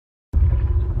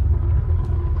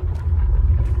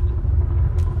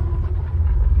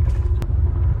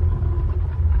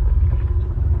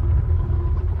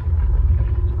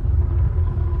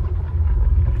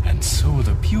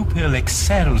skill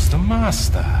excels the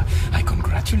master. I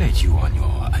congratulate you on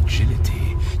your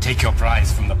agility. Take your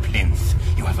prize from the plinth.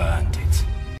 You have earned it.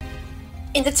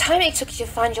 In the time it took you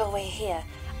to find your way here,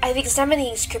 I've examined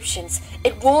the inscriptions.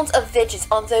 It warns of vengeance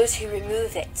on those who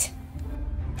remove it.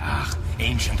 Ah,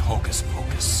 ancient hocus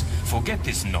pocus. Forget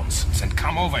this nonsense and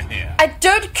come over here. I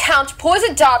don't count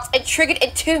poison darts and triggered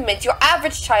entombment your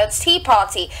average child's tea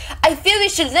party. I feel you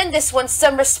should lend this one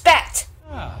some respect.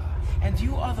 Ah, and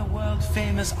you are the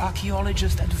world-famous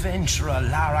archaeologist adventurer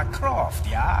Lara Croft,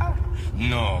 yeah?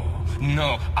 No,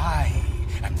 I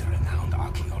am the renowned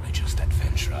archaeologist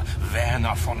adventurer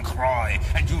Werner von Croy,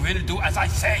 and you will do as I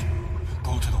say.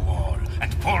 Go to the wall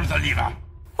and pull the lever.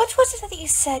 What was it that you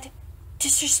said?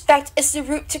 Disrespect is the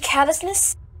root to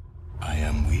callousness? I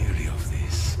am weary of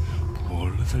this.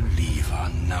 Pull the lever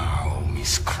now,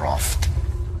 Miss Croft.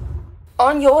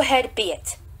 On your head be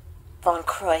it, Von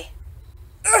Croy.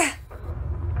 Ugh.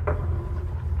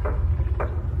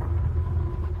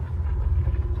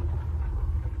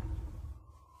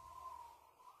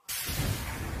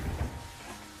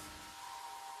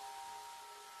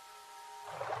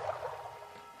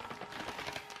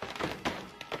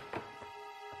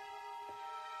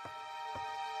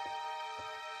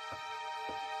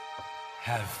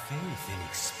 Have faith in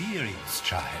experience,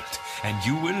 child, and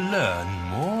you will learn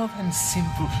more than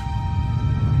simple...